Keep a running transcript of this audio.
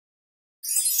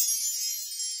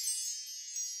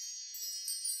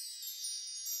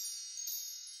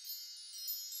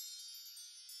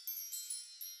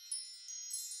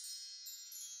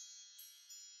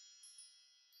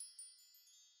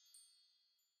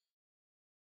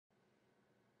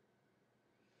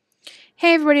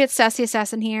Hey everybody, it's Sassy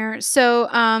Assassin here. So,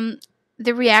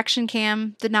 the reaction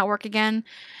cam did not work again,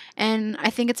 and I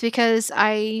think it's because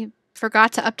I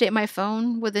forgot to update my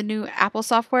phone with the new Apple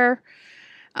software.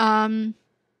 And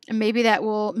maybe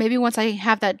once I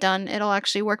have that done, it'll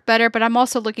actually work better, but I'm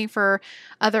also looking for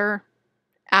other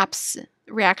apps,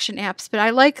 reaction apps, but I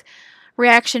like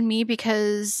Reaction Me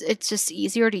because it's just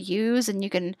easier to use and you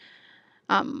can,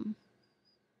 um,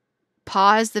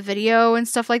 pause the video and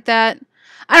stuff like that.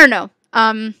 I don't know.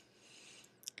 I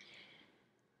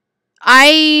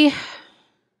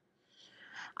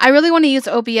I really want to use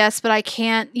OBS, but I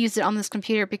can't use it on this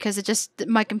computer because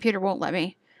my computer won't let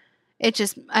me. I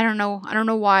don't know. I don't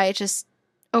know why.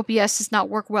 OBS does not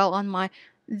work well on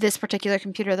this particular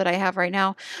computer that I have right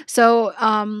now. So,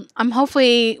 I'm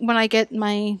hopefully when I get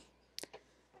my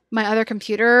other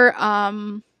computer,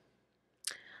 I'll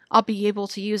be able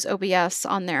to use OBS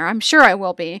on there. I'm sure I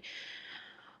will be.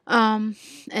 And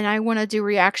I want to do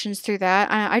reactions through that.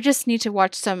 I just need to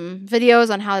watch some videos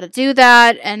on how to do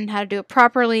that and how to do it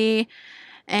properly.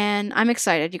 And I'm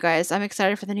excited, you guys. I'm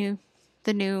excited for the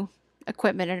new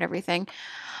equipment and everything.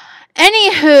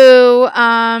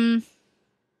 Anywho,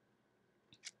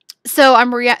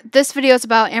 so this video is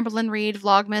about Amberlyn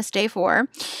Vlogmess Day 4.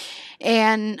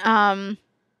 And,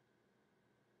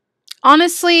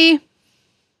 honestly,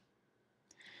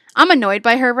 I'm annoyed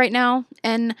by her right now.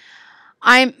 And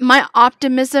my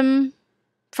optimism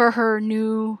for her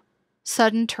new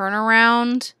sudden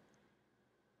turnaround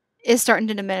is starting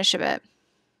to diminish a bit,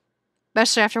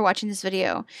 especially after watching this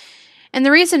video. And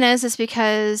the reason is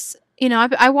because,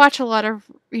 I watch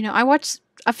I watch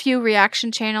a few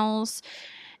reaction channels,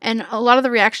 and a lot of the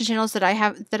reaction channels that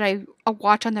I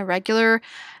watch on the regular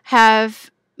have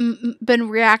been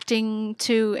reacting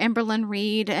to Amberlyn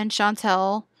Reid and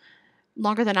Chantel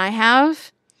longer than I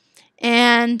have.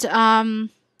 And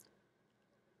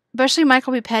especially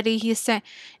Michael B. Petty, he's saying,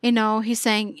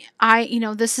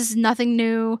 this is nothing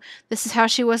new. This is how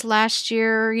she was last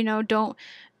year. Don't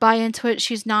buy into it.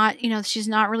 She's not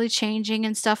really changing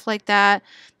and stuff like that.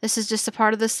 This is just a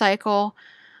part of the cycle.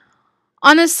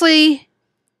 Honestly,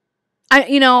 I'm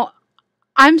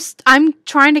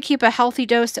trying to keep a healthy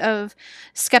dose of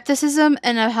skepticism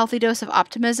and a healthy dose of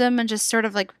optimism, and just sort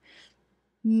of like,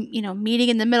 meeting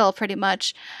in the middle pretty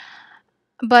much.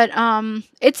 But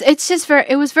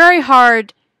it was very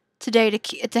hard today to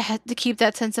keep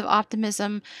that sense of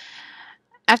optimism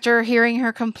after hearing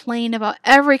her complain about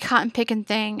every cotton picking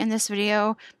thing in this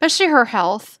video, especially her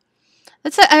health.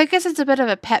 I guess it's a bit of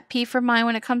a pet peeve for mine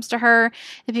when it comes to her,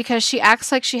 because she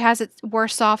acts like she has it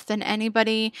worse off than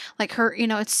anybody. Like her,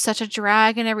 it's such a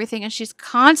drag and everything, and she's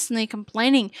constantly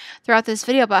complaining throughout this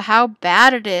video about how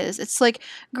bad it is. It's like,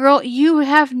 girl, you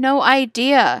have no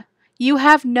idea. You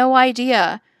have no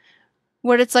idea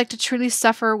what it's like to truly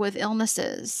suffer with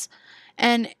illnesses.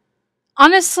 And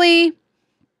honestly,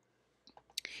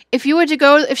 if she were to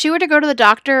go to the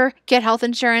doctor, get health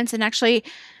insurance, and actually,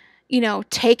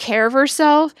 take care of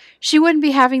herself, she wouldn't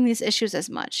be having these issues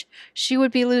as much. She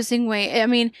would be losing weight. I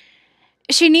mean,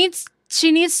 she needs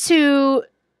to,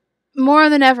 more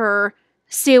than ever,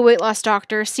 see a weight loss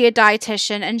doctor, see a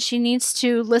dietitian, and she needs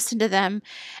to listen to them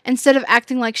instead of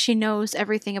acting like she knows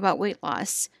everything about weight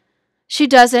loss. She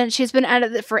doesn't. She's been at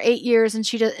it for 8 years, and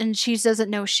she doesn't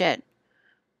know shit.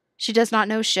 She does not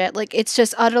know shit. Like, it's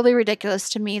just utterly ridiculous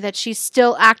to me that she's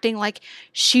still acting like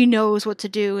she knows what to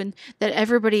do and that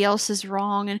everybody else is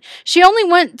wrong. And she only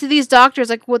went to these doctors,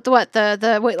 like,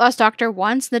 the weight loss doctor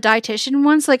once, the dietitian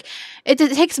once. Like, it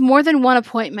takes more than one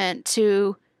appointment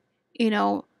to,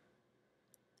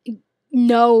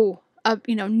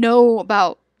 know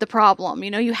about the problem.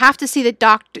 You have to see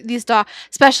these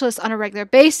specialists on a regular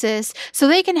basis so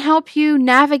they can help you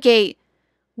navigate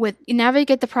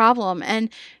the problem and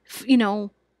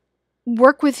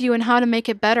work with you on how to make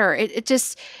it better.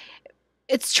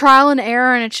 It's trial and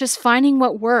error, and it's just finding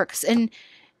what works. And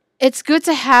it's good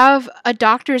to have a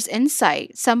doctor's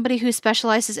insight, somebody who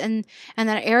specializes in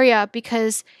that area,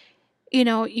 because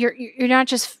you're not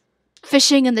just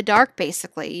fishing in the dark,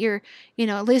 basically. You're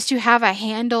at least you have a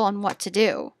handle on what to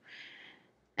do.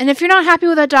 And if you're not happy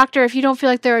with that doctor, if you don't feel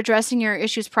like they're addressing your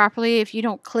issues properly, if you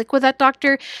don't click with that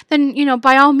doctor, then,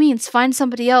 by all means, find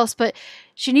somebody else. But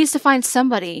she needs to find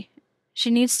somebody. She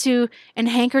needs to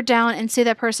hanker down and see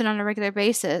that person on a regular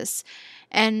basis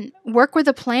and work with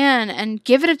a plan and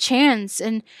give it a chance.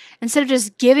 And instead of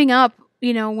just giving up,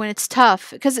 when it's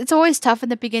tough, because it's always tough in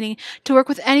the beginning to work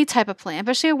with any type of plan,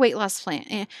 especially a weight loss plan,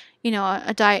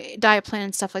 a diet plan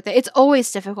and stuff like that. It's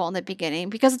always difficult in the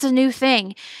beginning because it's a new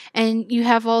thing, and you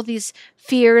have all these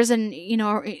fears and,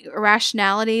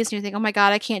 irrationalities, and you think, oh my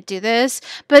God, I can't do this.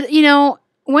 But,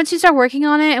 once you start working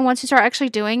on it and once you start actually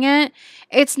doing it,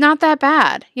 it's not that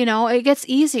bad. You know, it gets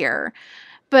easier.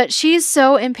 But she's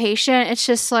so impatient. It's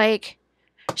just like,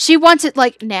 she wants it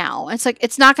like now. It's like,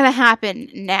 it's not going to happen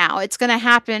now. It's going to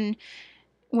happen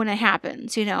when it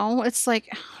happens, you know? It's like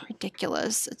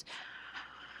ridiculous.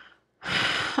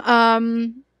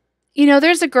 You know,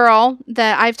 there's a girl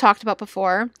that I've talked about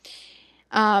before,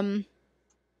 who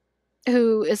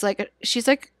is like, she's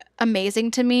like amazing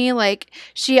to me. Like,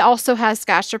 she also has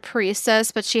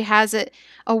gastroparesis, but she has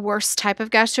a worse type of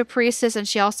gastroparesis, and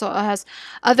she also has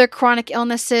other chronic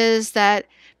illnesses that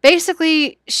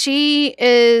basically she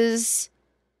is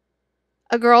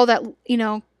a girl that, you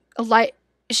know,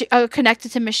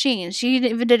 connected to machines. She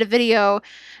even did a video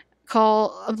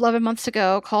called 11 months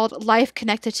ago called Life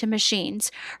Connected to Machines.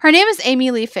 Her name is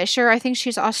Amy Lee Fisher. I think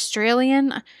she's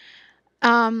Australian.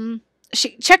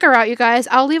 Check her out, you guys.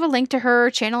 I'll leave a link to her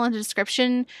channel in the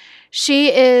description.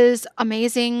 She is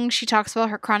amazing. She talks about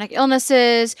her chronic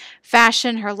illnesses,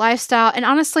 fashion, her lifestyle, and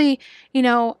honestly, you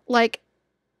know, like,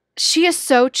 she is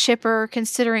so chipper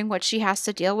considering what she has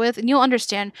to deal with, and you'll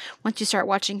understand once you start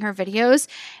watching her videos,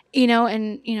 you know.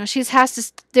 And you know,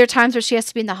 there are times where she has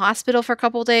to be in the hospital for a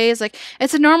couple days. Like,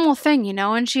 it's a normal thing, you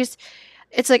know. And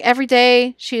it's like every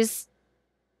day she's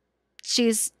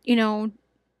you know,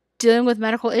 dealing with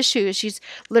medical issues. She's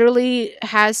literally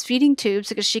has feeding tubes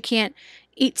because she can't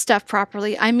eat stuff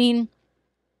properly. I mean,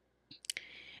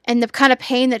 and the kind of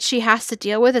pain that she has to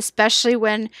deal with, especially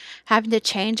when having to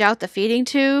change out the feeding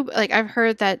tube. Like, I've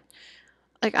heard that,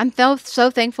 like, I'm so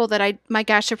thankful that my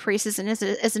gastroparesis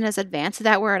isn't as advanced to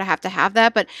that where I have to have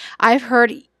that. But I've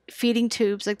heard feeding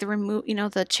tubes, like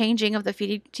the changing of the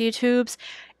feeding tubes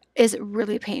is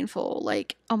really painful.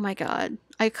 Like, oh my God,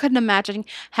 I couldn't imagine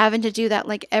having to do that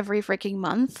like every freaking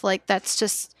month. Like, that's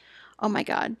just, oh my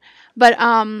God. But,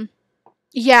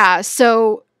 yeah,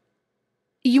 so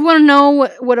you want to know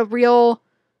what a real,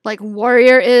 like,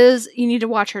 warrior is, you need to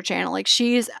watch her channel. Like,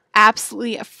 she's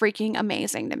absolutely freaking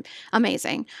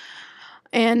amazing.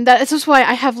 And that is just why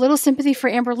I have little sympathy for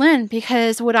Amberlyn,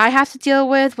 because what I have to deal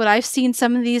with, what I've seen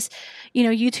some of these, you know,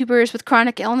 YouTubers with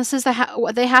chronic illnesses,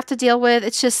 what they have to deal with,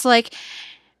 it's just like,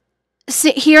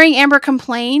 hearing Amber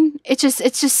complain, it's just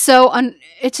so,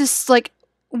 it's just like,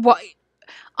 what,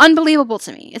 unbelievable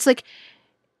to me. It's like,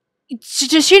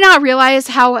 does she not realize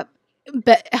how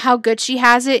good she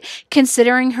has it,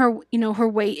 considering her, you know, her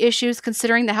weight issues,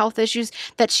 considering the health issues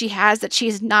that she has that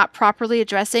she's not properly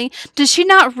addressing? Does she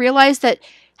not realize that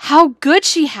how good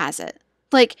she has it?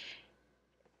 Like,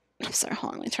 I'm sorry,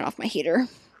 hold on, let me turn off my heater.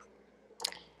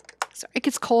 Sorry, it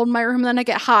gets cold in my room and then I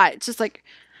get hot. It's just like,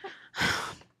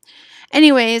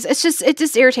 anyways, it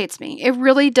just irritates me. It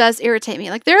really does irritate me.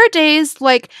 Like, there are days,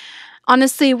 like,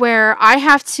 honestly, where I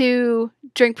have to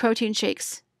drink protein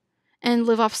shakes and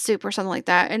live off soup or something like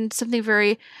that, and something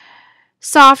very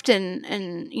soft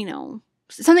and you know,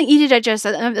 something easy to digest.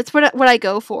 That's what I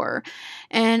go for.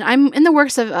 And I'm in the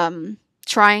works of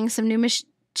trying some new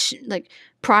like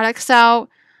products out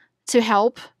to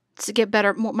help to get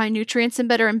my nutrients in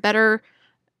better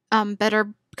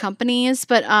companies.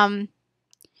 But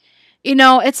you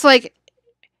know, it's like,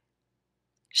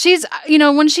 she's, you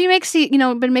know, when she makes the, you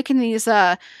know, been making these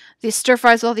stir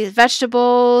fries with all these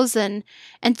vegetables, and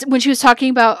when she was talking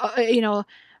about, you know,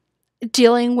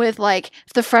 dealing with like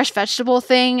the fresh vegetable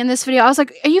thing in this video, I was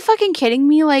like, are you fucking kidding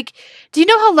me? Like, do you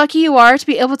know how lucky you are to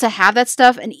be able to have that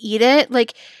stuff and eat it?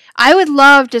 Like, I would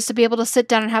love just to be able to sit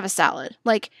down and have a salad.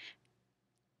 Like,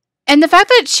 and the fact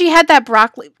that she had that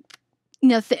broccoli, you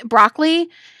know, broccoli,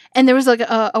 and there was like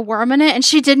a worm in it, and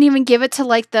she didn't even give it to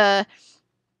like the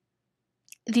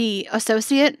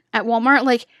associate at Walmart.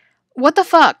 Like, what the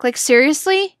fuck? Like,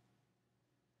 seriously?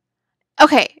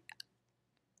 Okay,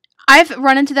 I've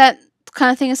run into that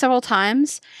kind of thing several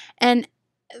times, and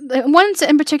once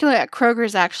in particular at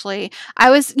Kroger's, actually. I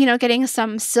was, you know, getting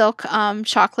some Silk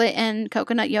chocolate and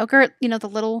coconut yogurt, you know, the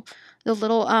little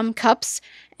cups,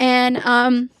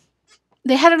 and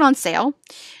they had it on sale.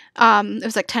 It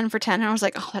was like 10 for 10, and I was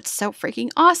like, oh, that's so freaking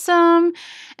awesome.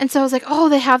 And so I was like, oh,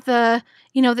 they have the,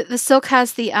 you know, the Silk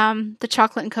has the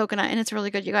chocolate and coconut, and it's really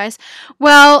good, you guys.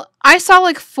 Well, I saw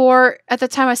like four of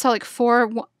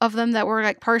them that were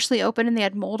like partially open, and they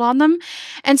had mold on them.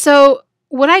 And so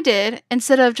what I did,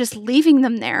 instead of just leaving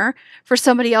them there for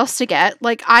somebody else to get,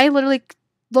 like, I literally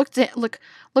looked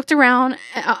around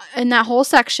in that whole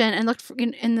section, and looked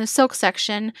in the Silk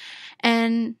section,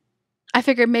 and I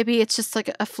figured maybe it's just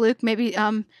like a fluke. Maybe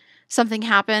something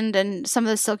happened and some of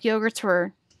the Silk yogurts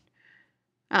were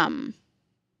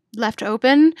left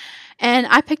open. And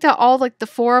I picked out all like the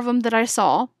 4 of them that I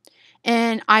saw,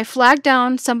 and I flagged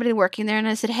down somebody working there, and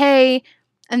I said, hey,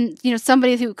 and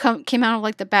somebody who came out of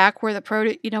like the back where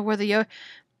the where the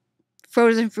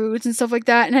frozen foods and stuff like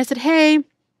that, and I said, hey,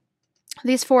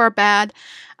 these 4 are bad.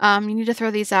 You need to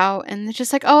throw these out. And it's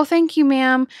just like, oh, thank you,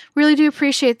 ma'am. Really do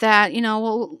appreciate that.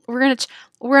 Well, we're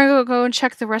gonna go and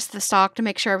check the rest of the stock to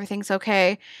make sure everything's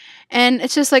okay. And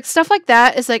it's just like stuff like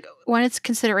that is like, one, it's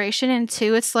consideration, and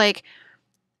 2, it's like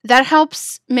that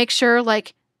helps make sure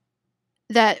like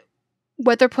that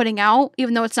what they're putting out,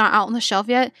 even though it's not out on the shelf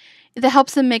yet, that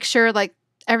helps them make sure like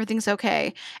everything's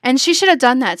okay. And she should have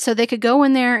done that so they could go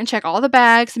in there and check all the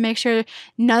bags and make sure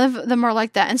none of them are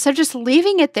like that, instead of just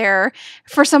leaving it there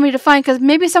for somebody to find, because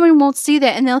maybe somebody won't see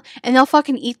that and they'll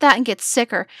fucking eat that and get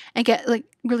sicker and get like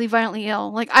really violently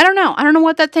ill. Like, I don't know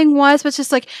what that thing was, but it's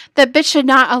just like that bitch should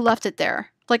not have left it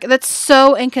there. Like, that's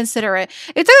so inconsiderate.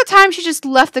 It's like the time she just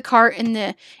left the cart in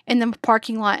the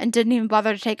parking lot and didn't even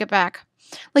bother to take it back.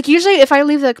 Like, usually if I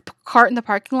leave the cart in the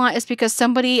parking lot, it's because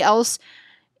somebody else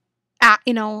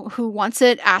who wants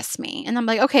it asks me, and I'm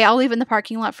like, okay, I'll leave it in the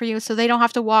parking lot for you so they don't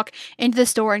have to walk into the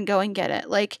store and go and get it.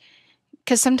 Like,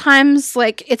 because sometimes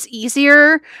like it's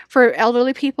easier for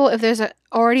elderly people if there's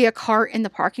already a cart in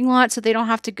the parking lot so they don't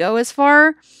have to go as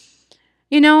far,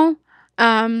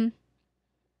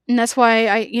 and that's why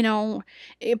I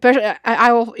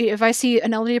will, if I see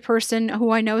an elderly person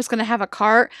who I know is going to have a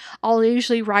cart, I'll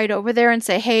usually ride over there and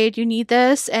say, hey, do you need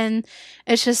this? And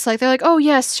it's just like, they're like, oh,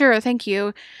 yes, sure, thank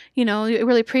you. I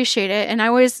really appreciate it. And I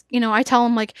always, I tell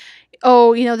them like,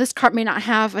 oh, this cart may not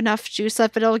have enough juice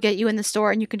left, but it'll get you in the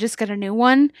store and you can just get a new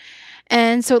one.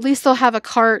 And so at least they'll have a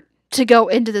cart to go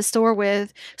into the store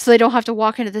with so they don't have to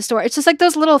walk into the store. It's just like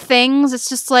those little things. It's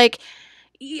just like,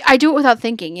 I do it without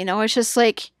thinking, it's just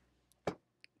like,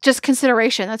 just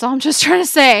consideration. That's all I'm just trying to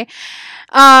say.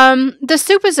 The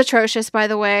soup is atrocious, by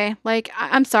the way. Like,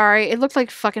 I'm sorry. It looked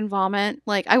like fucking vomit.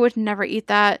 Like, I would never eat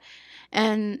that.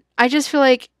 And I just feel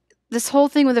like this whole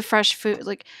thing with the fresh food,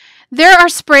 like, there are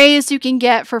sprays you can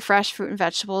get for fresh fruit and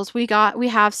vegetables. We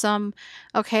have some.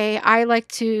 Okay. I like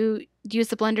to use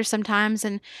the blender sometimes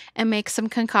and make some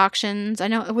concoctions. I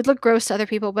know it would look gross to other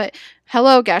people, but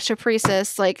hello,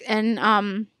 gastroparesis. Like,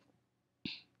 and,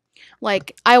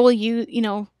 like, I will use,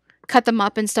 cut them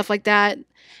up and stuff like that.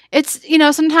 It's,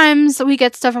 sometimes we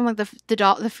get stuff from like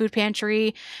the food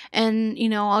pantry, and,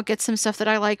 I'll get some stuff that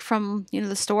I like from,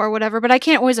 the store or whatever, but I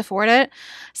can't always afford it.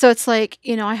 So it's like,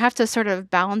 I have to sort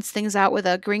of balance things out with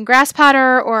a green grass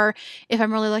powder, or if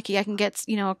I'm really lucky, I can get,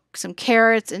 some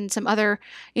carrots and some other,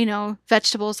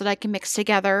 vegetables that I can mix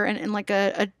together in like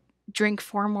a drink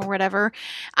form or whatever.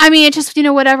 I mean, it just,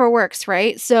 whatever works,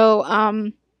 right?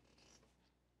 So,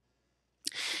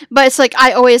 but it's like,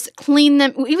 I always clean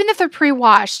them, even if they're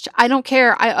pre-washed. I don't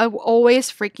care. I will always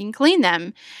freaking clean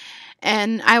them,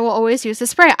 and I will always use the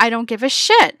spray. I don't give a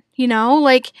shit,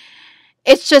 like,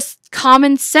 it's just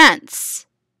common sense,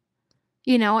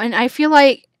 and I feel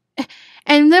like,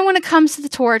 and then when it comes to the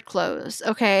Torrid clothes,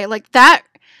 okay, like that,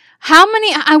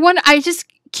 I just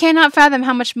cannot fathom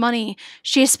how much money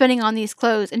she is spending on these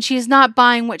clothes, and she's not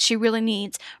buying what she really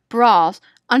needs: bras,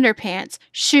 underpants,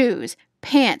 shoes,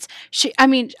 pants.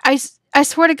 I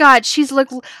swear to God, she's like,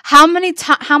 how many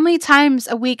times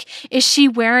a week is she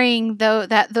wearing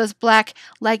those black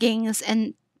leggings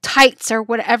and tights or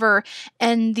whatever,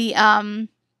 and the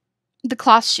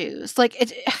cloth shoes? Like,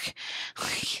 it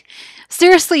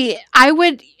seriously, I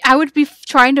would be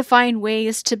trying to find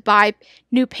ways to buy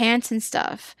new pants and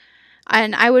stuff,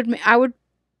 and I would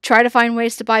try to find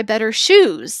ways to buy better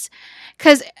shoes.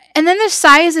 And then the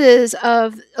sizes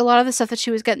of a lot of the stuff that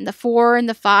she was getting, the 4 and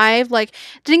the 5, like,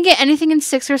 didn't get anything in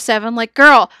 6 or 7. Like,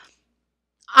 girl,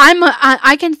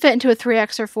 I can fit into a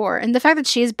 3X or 4. And the fact that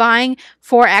she's buying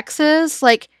 4Xs,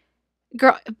 like,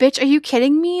 girl, bitch, are you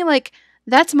kidding me? Like,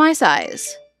 that's my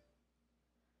size.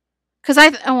 Because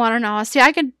I don't know. See,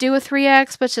 I could do a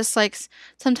 3X, but it's just like,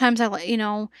 sometimes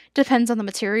depends on the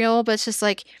material, but it's just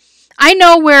like, I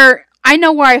know where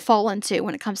I fall into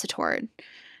when it comes to Torrid.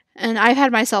 And I've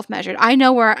had myself measured. I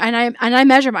know where, and I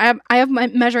measure. I have my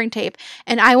measuring tape,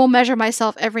 and I will measure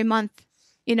myself every month,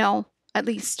 at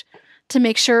least, to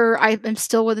make sure I am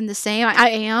still within the same. I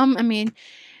am. I mean,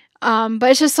 but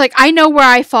it's just like, I know where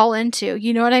I fall into.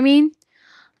 You know what I mean?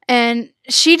 And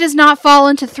she does not fall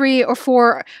into 3 or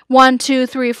 4, 1, 2,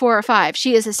 3, 4, or 5.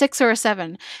 She is a 6 or a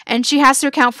 7, and she has to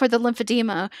account for the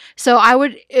lymphedema. So I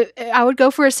would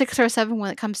go for a 6 or a 7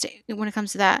 when it comes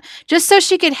to that, just so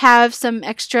she could have some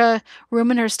extra room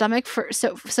in her stomach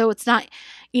so it's not,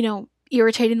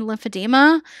 irritating the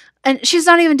lymphedema. And she's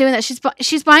not even doing that.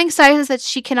 She's buying sizes that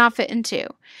she cannot fit into.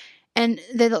 and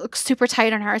they look super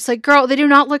tight on her. It's like, girl, they do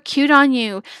not look cute on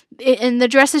you. And the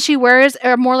dresses she wears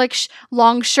are more like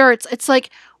long shirts. It's like,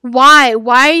 why?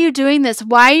 Why are you doing this?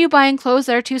 Why are you buying clothes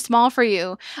that are too small for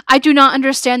you? I do not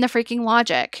understand the freaking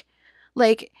logic.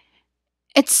 Like,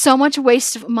 it's so much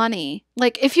waste of money.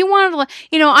 Like, if you wanted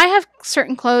to, I have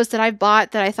certain clothes that I've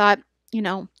bought that I thought,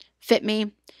 fit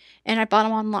me. And I bought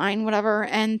them online, whatever,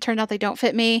 and turned out they don't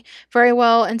fit me very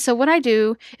well. And so what I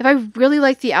do, if I really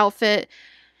like the outfit,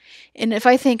 and if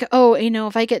I think, oh,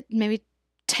 if I get maybe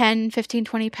 10, 15,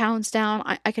 20 pounds down,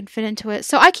 I can fit into it.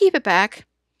 So I keep it back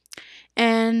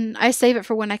and I save it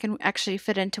for when I can actually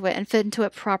fit into it and fit into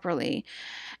it properly.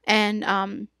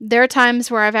 And there are times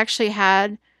where I've actually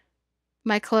had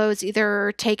my clothes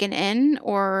either taken in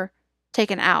or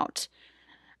taken out.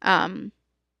 My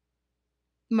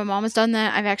mom has done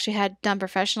that. I've actually had done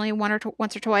professionally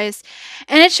once or twice.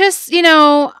 And it's just,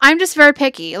 I'm just very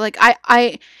picky. Like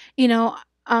I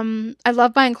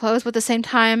love buying clothes, but at the same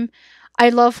time, I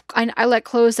like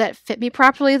clothes that fit me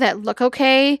properly, that look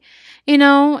okay,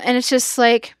 and it's just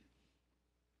like,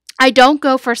 I don't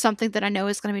go for something that I know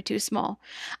is going to be too small.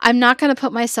 I'm not going to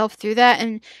put myself through that.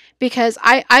 And because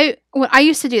I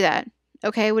used to do that,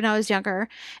 okay, when I was younger,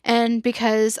 and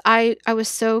because I was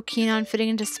so keen on fitting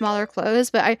into smaller clothes,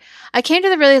 but I came to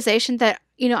the realization that,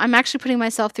 I'm actually putting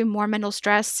myself through more mental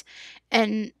stress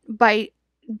and by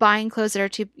buying clothes that are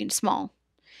too small.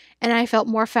 And I felt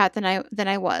more fat than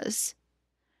I was.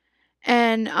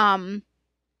 And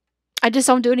I just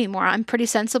don't do it anymore. I'm pretty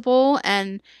sensible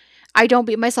and I don't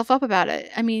beat myself up about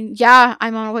it. I mean, yeah,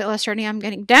 I'm on a weight loss journey. I'm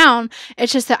getting down.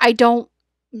 It's just that I don't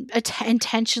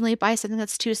intentionally buy something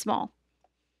that's too small.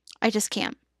 I just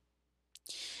can't.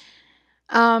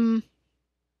 Of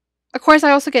course,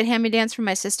 I also get hand-me-downs from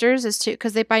my sisters as too,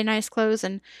 because they buy nice clothes,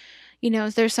 and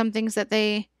there's some things that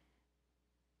they're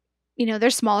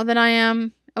smaller than I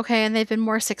am, okay, and they've been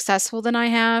more successful than I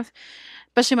have,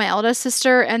 especially my eldest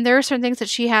sister. And there are certain things that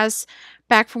she has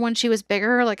back from when she was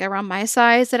bigger, like around my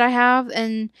size, that I have,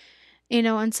 and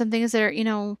and some things that are,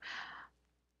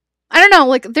 I don't know,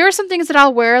 like there are some things that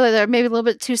I'll wear that are maybe a little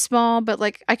bit too small, but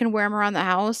like I can wear them around the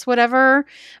house, whatever.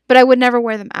 But I would never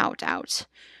wear them out,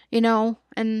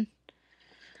 and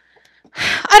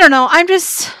I don't know.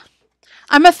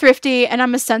 I'm a thrifty and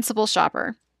I'm a sensible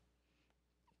shopper,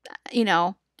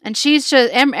 and she's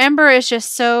just, Amber is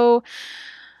just so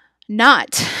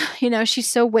not, she's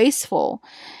so wasteful.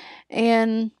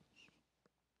 And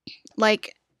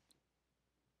like,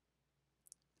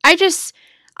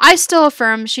 I still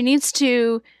affirm she needs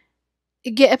to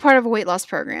get a part of a weight loss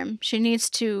program. She needs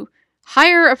to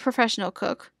hire a professional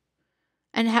cook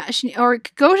and or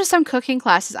go to some cooking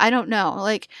classes. I don't know.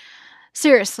 Like,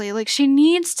 seriously, like she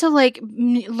needs to like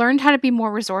learn how to be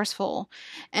more resourceful.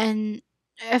 And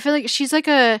I feel like she's like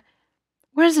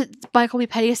what is it Michael B.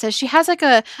 Petty says? She has like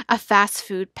a fast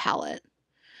food palate.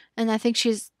 And I think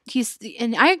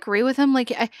and I agree with him.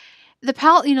 Like, the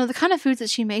palate, the kind of foods that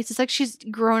she makes, it's like she's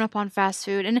grown up on fast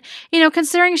food. And,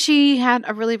 considering she had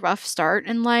a really rough start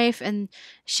in life and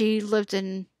she lived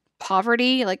in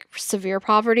poverty, like severe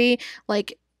poverty,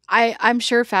 like I'm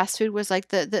sure fast food was like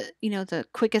the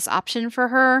quickest option for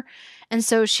her. And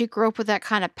so she grew up with that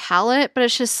kind of palate, but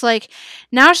it's just like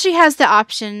now she has the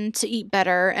option to eat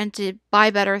better and to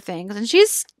buy better things. And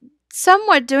she's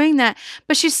somewhat doing that,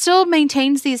 but she still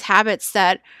maintains these habits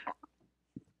that,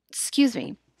 excuse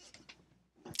me,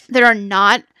 that are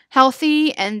not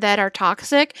healthy and that are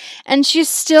toxic. And she's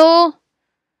still,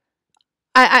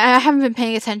 I haven't been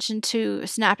paying attention to her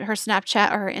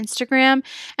Snapchat or her Instagram,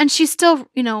 and she's still,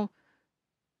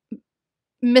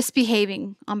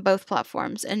 misbehaving on both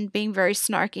platforms and being very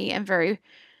snarky and very,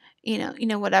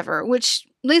 whatever, which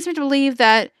leads me to believe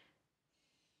that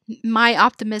my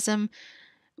optimism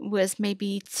was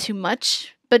maybe too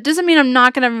much, but doesn't mean I'm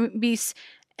not going to be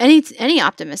any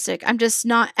optimistic. I'm just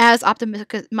not as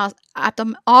optimistic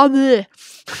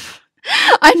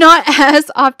I'm not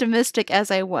as optimistic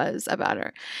as I was about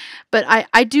her. But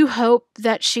I do hope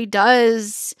that she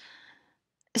does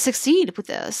succeed with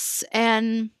this.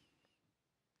 And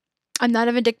I'm not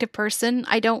a vindictive person.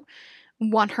 I don't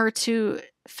want her to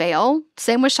fail.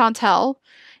 Same with Chantel.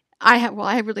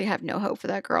 I really have no hope for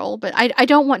that girl, but I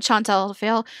don't want Chantel to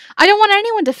fail. I don't want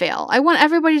anyone to fail. I want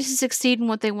everybody to succeed in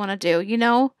what they want to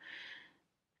do,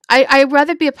 I'd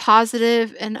rather be a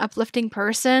positive and uplifting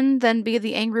person than be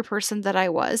the angry person that I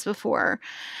was before.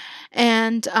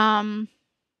 And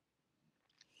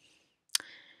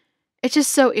it's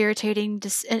just so irritating.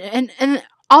 And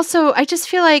also, I just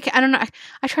feel like, I don't know,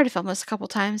 I tried to film this a couple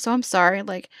times, so I'm sorry.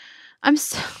 Like, I'm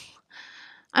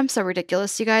so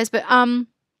ridiculous, you guys. But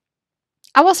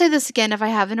I will say this again if I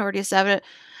haven't already said it.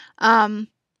 Um,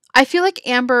 I feel like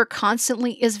Amber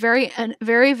constantly is very,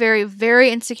 very, very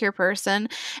insecure person,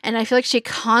 and I feel like she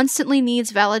constantly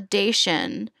needs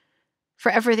validation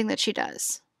for everything that she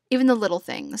does, even the little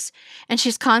things. And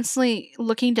she's constantly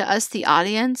looking to us, the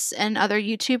audience, and other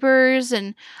YouTubers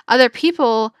and other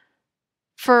people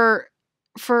for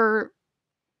for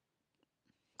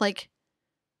like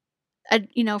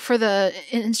for the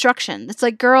instruction. It's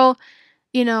like, girl,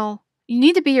 you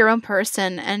need to be your own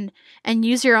person and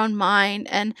use your own mind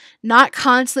and not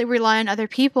constantly rely on other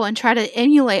people and try to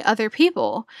emulate other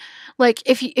people. Like,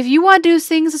 if you want to do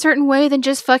things a certain way, then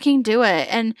just fucking do it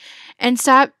and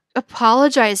stop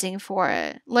apologizing for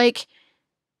it. Like,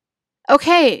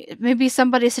 okay, maybe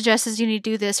somebody suggests you need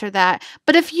to do this or that,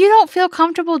 but if you don't feel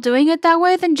comfortable doing it that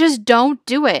way, then just don't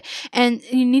do it. And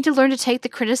you need to learn to take the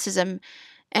criticism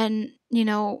and,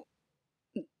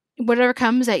 whatever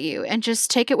comes at you, and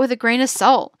just take it with a grain of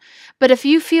salt. But if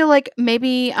you feel like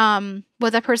maybe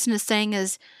what that person is saying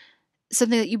is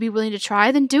something that you'd be willing to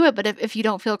try, then do it. But if you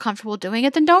don't feel comfortable doing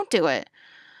it, then don't do it.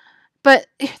 But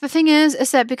the thing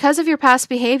is that because of your past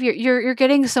behavior, you're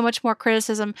getting so much more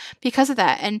criticism because of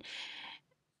that. And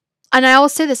I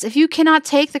always say this: if you cannot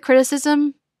take the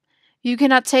criticism, you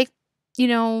cannot take,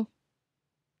 the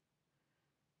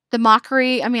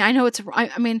mockery. I mean, I know it's.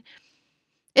 I mean,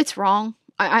 it's wrong.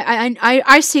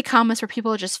 I see comments where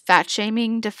people are just fat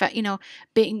shaming to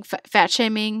being fat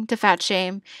shaming to fat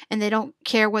shame, and they don't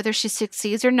care whether she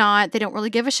succeeds or not. They don't really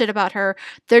give a shit about her.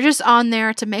 They're just on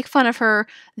there to make fun of her.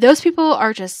 Those people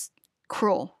are just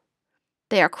cruel.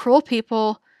 They are cruel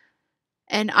people,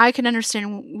 and I can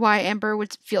understand why Amber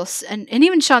would feel, and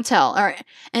even Chantel or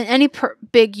and any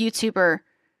big YouTuber.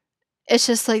 It's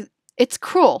just like, it's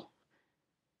cruel,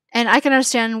 and I can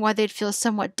understand why they'd feel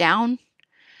somewhat down.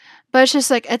 But it's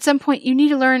just like, at some point you need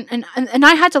to learn, and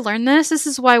I had to learn this. This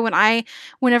is why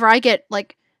whenever I get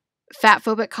like fat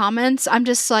phobic comments, I'm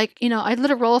just like, I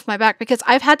let it roll off my back, because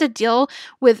I've had to deal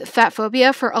with fat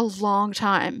phobia for a long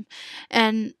time.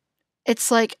 And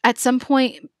it's like, at some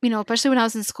point, especially when I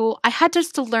was in school, I had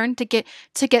just to learn to get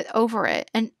over it,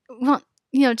 and well,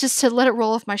 just to let it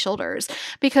roll off my shoulders,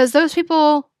 because those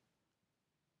people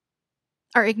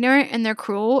are ignorant and they're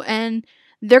cruel, and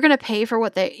they're going to pay for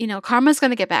what they, karma's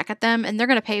going to get back at them, and they're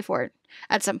going to pay for it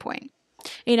at some point.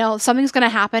 Something's going to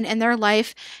happen in their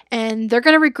life, and they're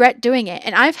going to regret doing it.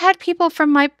 And I've had people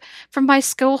from my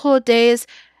school days,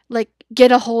 like,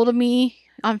 get a hold of me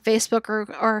on Facebook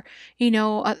or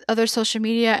other social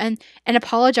media, and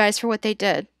apologize for what they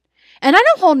did. And I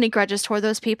don't hold any grudges toward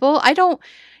those people. I don't,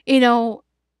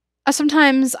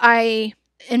 sometimes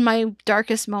in my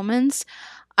darkest moments,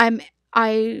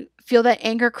 I feel that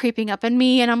anger creeping up in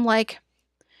me, and I'm like,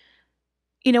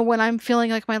 when I'm feeling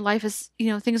like my life is,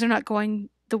 things are not going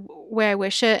the way I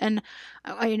wish it, and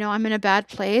I'm in a bad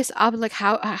place, I'll be like,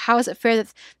 how is it fair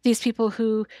that these people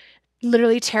who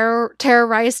literally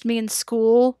terrorized me in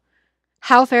school,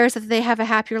 how fair is it that they have a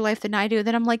happier life than I do?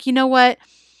 Then I'm like, you know what?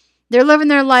 They're living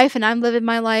their life and I'm living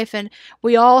my life, and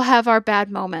we all have our bad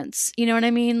moments. You know what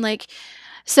I mean? Like,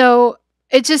 so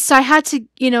I had to,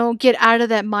 get out of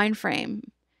that mind frame.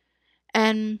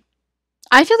 And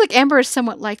I feel like Amber is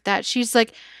somewhat like that. She's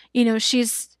like,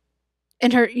 she's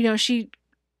in her, she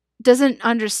doesn't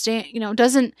understand,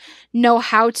 doesn't know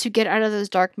how to get out of those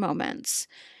dark moments.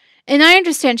 And I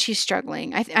understand she's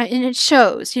struggling. And it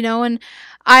shows, and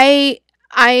I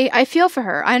feel for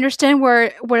her. I understand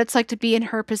what it's like to be in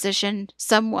her position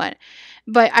somewhat.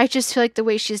 But I just feel like the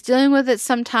way she's dealing with it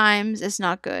sometimes is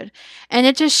not good. And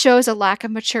it just shows a lack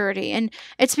of maturity. And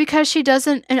it's because she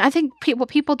doesn't, and I think what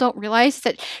people don't realize is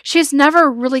that she's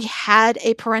never really had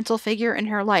a parental figure in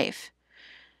her life.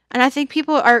 And I think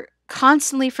people are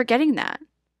constantly forgetting that.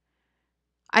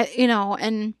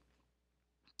 And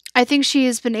I think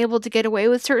she's been able to get away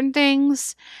with certain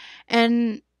things.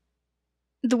 And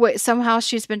the way somehow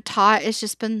she's been taught, it's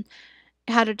just been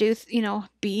how to do,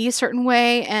 be a certain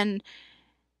way. And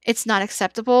it's not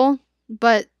acceptable.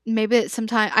 But maybe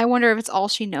sometimes I wonder if it's all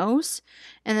she knows,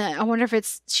 and then I wonder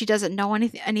if she doesn't know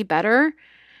any better,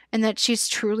 and that she's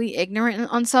truly ignorant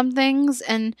on some things.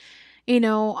 And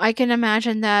I can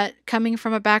imagine that coming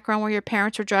from a background where your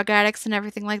parents were drug addicts and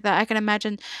everything like that, I can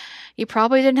imagine you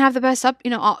probably didn't have the best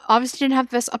obviously didn't have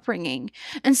the best upbringing.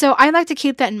 And so I like to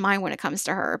keep that in mind when it comes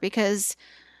to her, because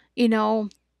it's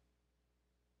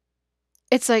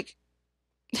like,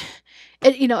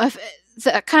 if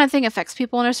that kind of thing affects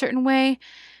people in a certain way.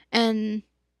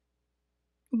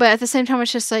 But at the same time,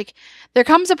 it's just like, there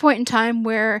comes a point in time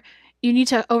where you need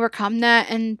to overcome that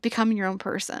and become your own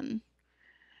person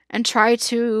and try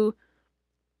to,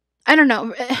 I don't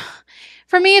know.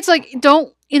 For me, it's like,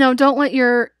 don't let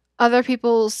your other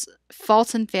people's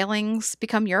faults and failings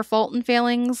become your fault and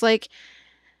failings. Like,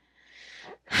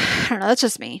 I don't know, that's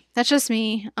just me. That's just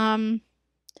me.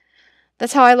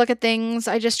 That's how I look at things.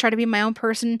 I just try to be my own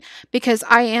person because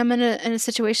I am in a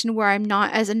situation where I'm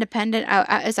not as independent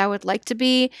as I would like to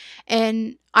be,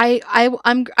 and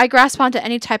I grasp onto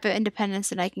any type of independence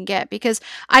that I can get because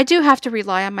I do have to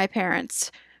rely on my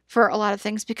parents for a lot of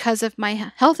things because of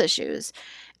my health issues,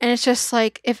 and it's just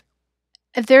like if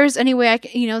there's any way I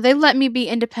can, they let me be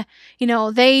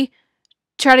independent. They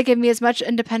try to give me as much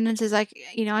independence as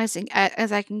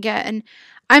as I can get, and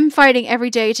I'm fighting every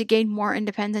day to gain more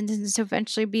independence and to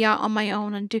eventually be out on my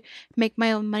own and do make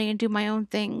my own money and do my own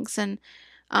things. And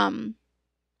um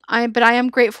I am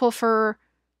grateful for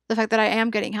the fact that I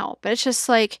am getting help, but it's just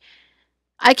like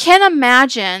I can't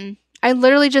imagine, I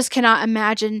literally just cannot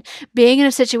imagine being in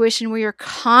a situation where you're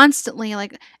constantly,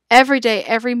 like, every day,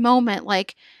 every moment,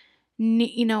 like,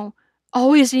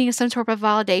 always needing some sort of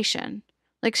validation.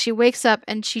 Like, she wakes up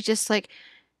and she just, like,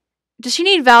 does she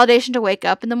need validation to wake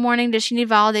up in the morning? Does she need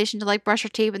validation to, like, brush her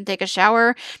teeth and take a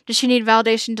shower? Does she need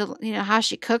validation to, how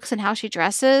she cooks and how she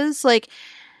dresses? Like,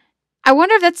 I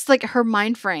wonder if that's, like, her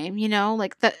mind frame,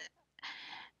 like, that.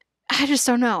 I just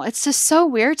don't know. It's just so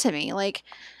weird to me. Like,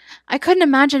 I couldn't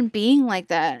imagine being like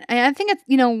that. And I think it's,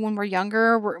 when we're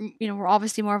younger, we're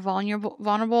obviously more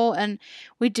vulnerable, and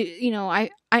we do,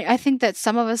 I think that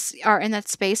some of us are in that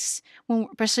space when,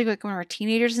 especially like when we're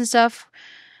teenagers and stuff.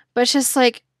 But it's just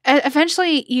like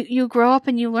eventually you grow up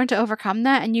and you learn to overcome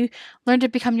that and you learn to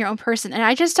become your own person. And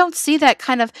I just don't see that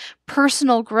kind of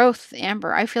personal growth,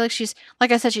 Amber. I feel like she's,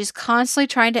 like I said, she's constantly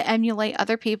trying to emulate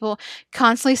other people,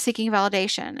 constantly seeking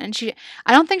validation. And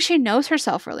I don't think she knows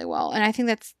herself really well. And I think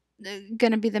that's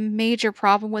going to be the major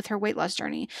problem with her weight loss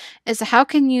journey is how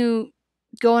can you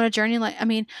go on a journey like,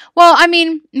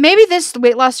 maybe this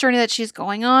weight loss journey that she's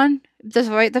going on,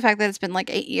 despite the fact that it's been like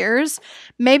 8 years,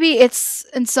 maybe it's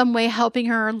in some way helping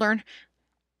her learn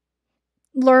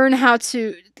how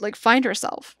to, like, find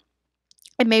herself.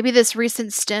 And maybe this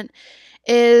recent stint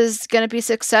is going to be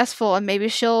successful, and maybe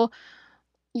she'll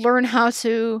learn how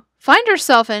to find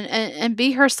herself and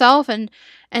be herself and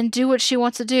do what she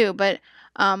wants to do. But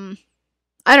I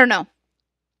don't know.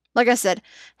 Like I said,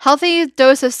 healthy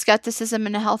dose of skepticism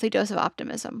and a healthy dose of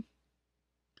optimism.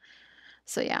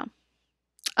 So yeah.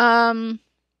 Now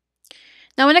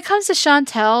when it comes to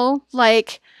Chantel,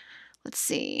 like, let's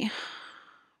see.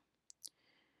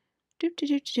 By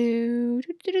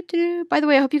the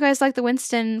way, I hope you guys like the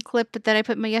Winston clip that I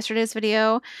put in my yesterday's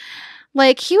video.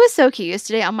 Like, he was so cute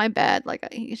yesterday on my bed. Like,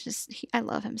 I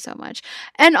love him so much.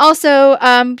 And also,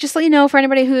 just let you know, for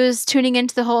anybody who's tuning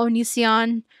into the whole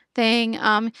Onision thing,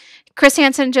 Chris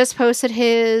Hansen just posted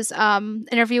his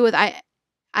interview with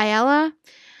Ayala.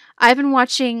 I've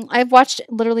watched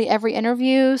literally every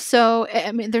interview, so,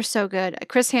 I mean, they're so good.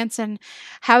 Chris Hansen,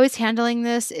 how he's handling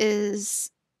this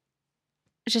is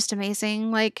just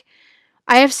amazing. Like,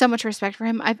 I have so much respect for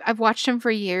him. I've watched him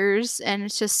for years, and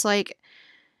it's just like,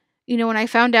 when I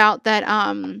found out that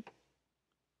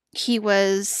he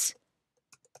was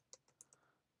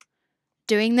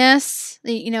doing this,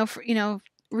 getting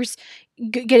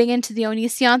into the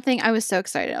Onision thing, I was so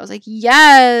excited. I was like,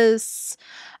 yes.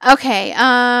 Okay.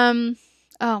 Oh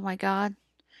my god.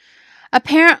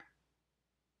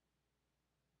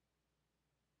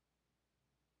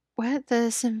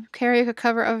 What? Some karaoke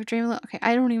cover of Dreamland? Okay,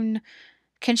 I don't even.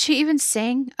 Can she even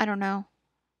sing? I don't know.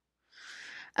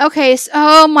 Okay, so,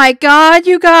 oh my god,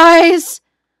 you guys!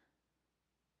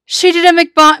 She did a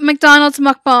McDonald's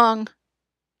mukbang.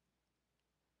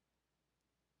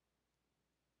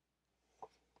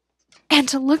 And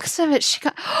the looks of it, she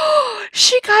got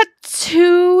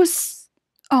two.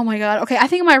 Oh my god. Okay, I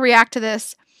think I might react to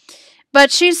this.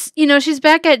 But she's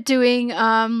back at doing,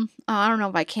 oh, I don't know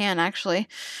if I can, actually.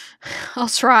 I'll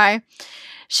try.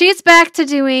 She's back to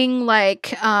doing, like,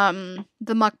 the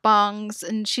mukbangs,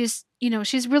 and she's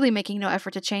really making no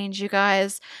effort to change, you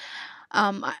guys.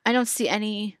 I don't see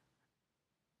any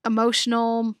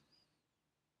emotional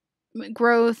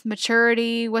growth,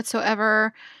 maturity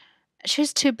whatsoever. She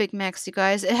has two Big Macs, you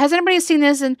guys. Has anybody seen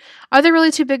this? And are there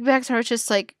really two Big Macs, or it's just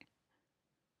like,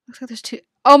 looks like there's two?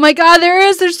 Oh my god, there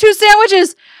is! There's two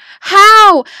sandwiches!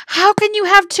 How? How can you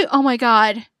have two? Oh my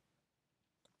god.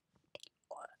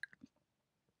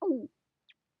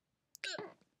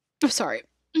 I'm sorry.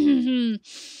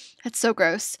 That's so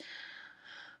gross.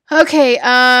 Okay,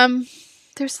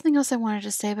 there's something else I wanted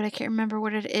to say, but I can't remember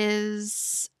what it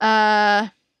is.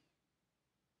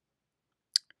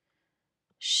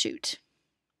 Shoot.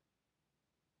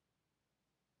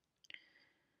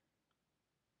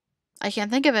 I can't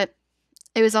think of it.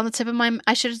 It was on the tip of my.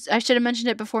 I should have mentioned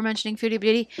it before mentioning Foodie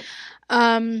Beauty.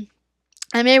 I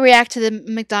may react to the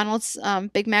McDonald's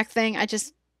Big Mac thing. I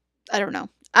don't know.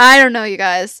 I don't know, you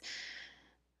guys.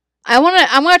 I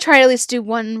wanna try to at least do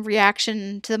one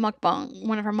reaction to the mukbang,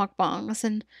 one of her mukbangs,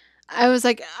 and I was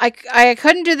like, I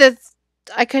couldn't do the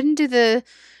the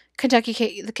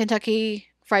Kentucky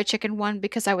Fried Chicken one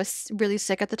because I was really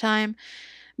sick at the time.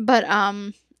 But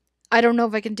I don't know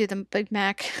if I can do the Big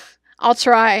Mac. I'll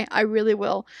try. I really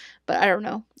will, but I don't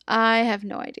know. I have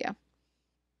no idea.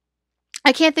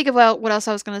 I can't think about what else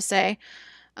I was gonna say.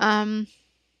 Um,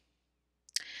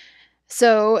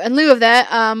 So, in lieu of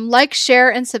that, like, share,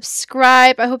 and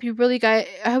subscribe. I hope you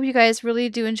guys really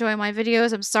do enjoy my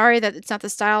videos. I'm sorry that it's not the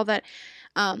style that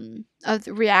of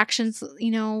the reactions,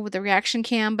 with the reaction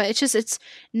cam, but it's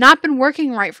not been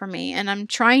working right for me, and I'm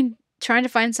trying to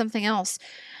find something else.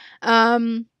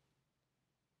 Um,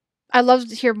 I love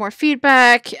to hear more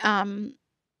feedback. I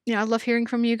love hearing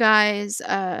from you guys.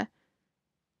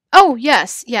 Oh,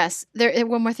 yes, yes.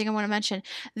 One more thing I want to mention.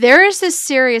 There is this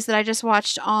series that I just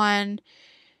watched on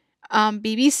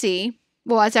BBC.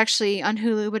 Well, it's actually on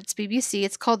Hulu, but it's BBC.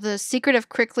 It's called The Secret of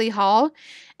Crickley Hall,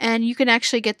 and you can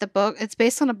actually get the book. It's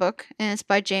based on a book, and it's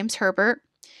by James Herbert,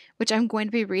 which I'm going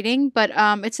to be reading. But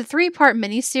it's a 3-part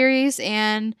miniseries,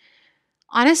 and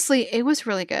honestly, it was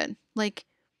really good. Like,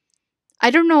 I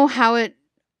don't know if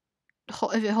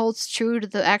it holds true to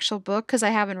the actual book because I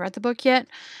haven't read the book yet,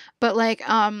 but like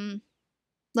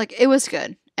it was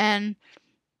good, and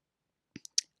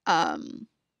I'm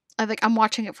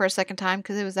watching it for a second time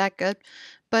because it was that good.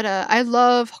 But I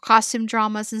love costume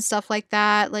dramas and stuff like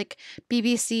that, like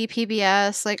BBC,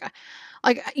 PBS, like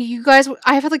you guys.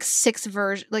 I have had like 6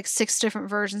 different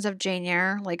versions of Jane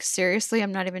Eyre. Like seriously,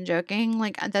 I'm not even joking.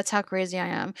 Like that's how crazy I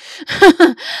am.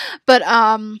 But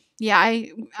yeah,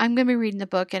 I'm gonna be reading the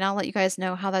book, and I'll let you guys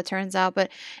know how that turns out.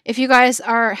 But if you guys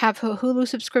have a Hulu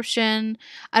subscription,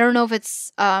 I don't know if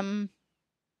it's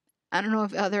I don't know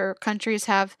if other countries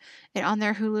have it on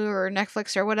their Hulu or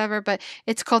Netflix or whatever, but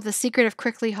it's called The Secret of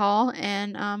Crickley Hall,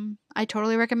 and I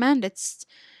totally recommend. It's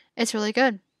really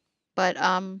good. But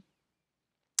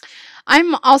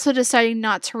I'm also deciding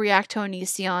not to react to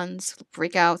Onision's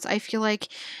freakouts. I feel like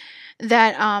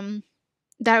that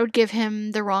that would give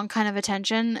him the wrong kind of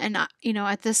attention, and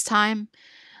at this time,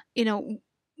 you know,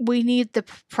 we need the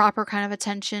proper kind of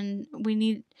attention. We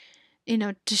need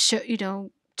to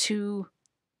show to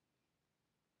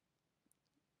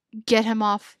get him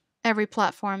off every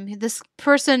platform. This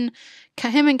person,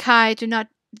 him and Kai,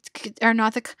 are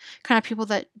not the kind of people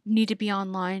that need to be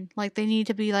online. Like they need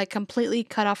to be like completely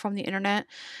cut off from the internet.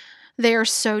 They are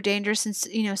so dangerous and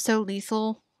so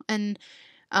lethal, and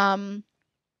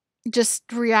just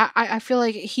react. I feel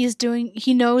like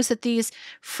he knows that these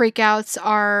freakouts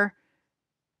are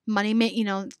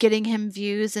getting him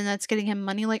views, and that's getting him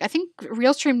money. Like I think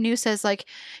Realstream News says like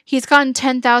he's gotten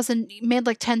made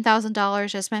like $10,000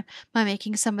 just by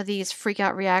making some of these freak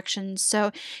out reactions.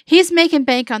 So he's making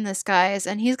bank on this, guys,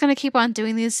 and he's gonna keep on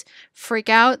doing these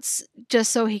freakouts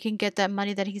just so he can get that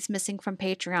money that he's missing from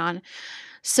Patreon.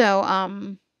 So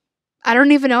I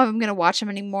don't even know if I'm gonna watch him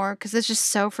anymore because it's just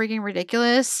so freaking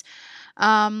ridiculous.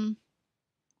 But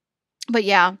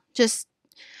yeah, just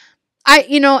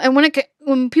and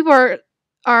when people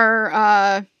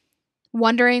are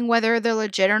wondering whether they're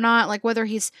legit or not, like whether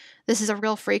this is a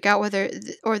real freak out,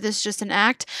 or this is just an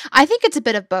act, I think it's a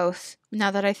bit of both. Now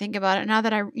that I think about it, now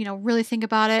that I really think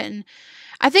about it, and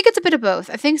I think it's a bit of both.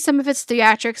 I think some of it's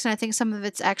theatrics, and I think some of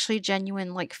it's actually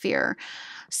genuine, like fear.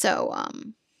 So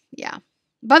yeah.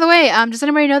 By the way, does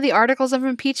anybody know the articles of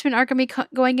impeachment are going to be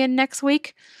going in next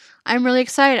week? I'm really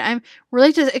excited. I'm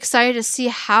really excited to see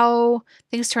how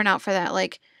things turn out for that.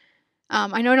 Like,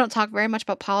 I know I don't talk very much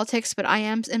about politics, but I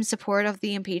am in support of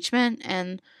the impeachment,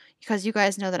 and because you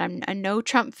guys know that I'm a no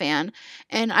Trump fan,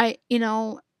 and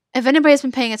if anybody's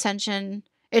been paying attention,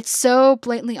 it's so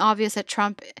blatantly obvious that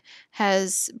Trump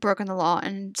has broken the law,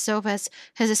 and so has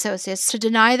his associates. To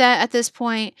deny that at this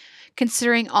point,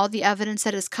 considering all the evidence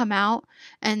that has come out,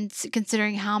 and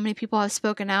considering how many people have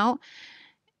spoken out,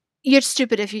 you're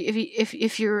stupid if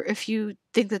you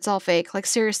think that's all fake. Like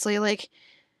seriously, like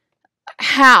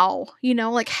how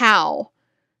like how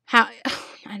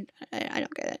I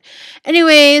don't get it.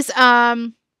 Anyways,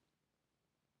 I'm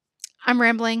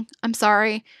rambling. I'm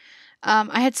sorry.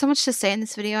 I had so much to say in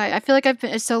this video. I feel like I've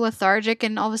been so lethargic,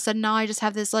 and all of a sudden now I just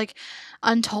have this like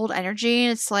untold energy,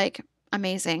 and it's like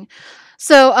amazing.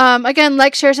 So again,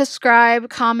 like, share, subscribe,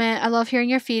 comment. I love hearing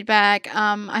your feedback.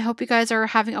 I hope you guys are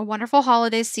having a wonderful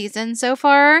holiday season so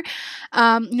far.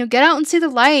 Get out and see the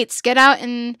lights. Get out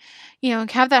and you know,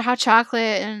 have that hot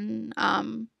chocolate and,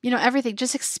 you know, everything.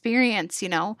 Just experience, you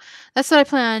know. That's what I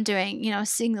plan on doing, you know,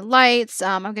 seeing the lights.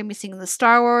 I'm going to be seeing the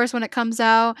Star Wars when it comes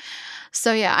out.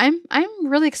 So yeah, I'm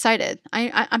really excited.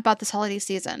 I'm about this holiday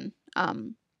season.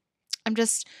 I'm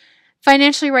just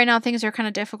financially right now things are kind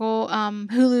of difficult.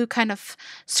 Hulu kind of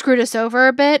screwed us over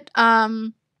a bit.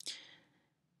 Oh,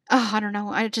 I don't know.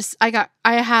 I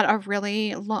had a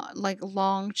really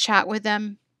long chat with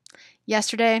them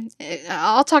yesterday.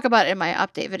 I'll talk about it in my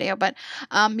update video, but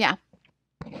yeah.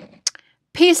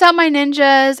 Peace out, my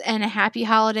ninjas, and happy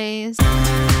holidays.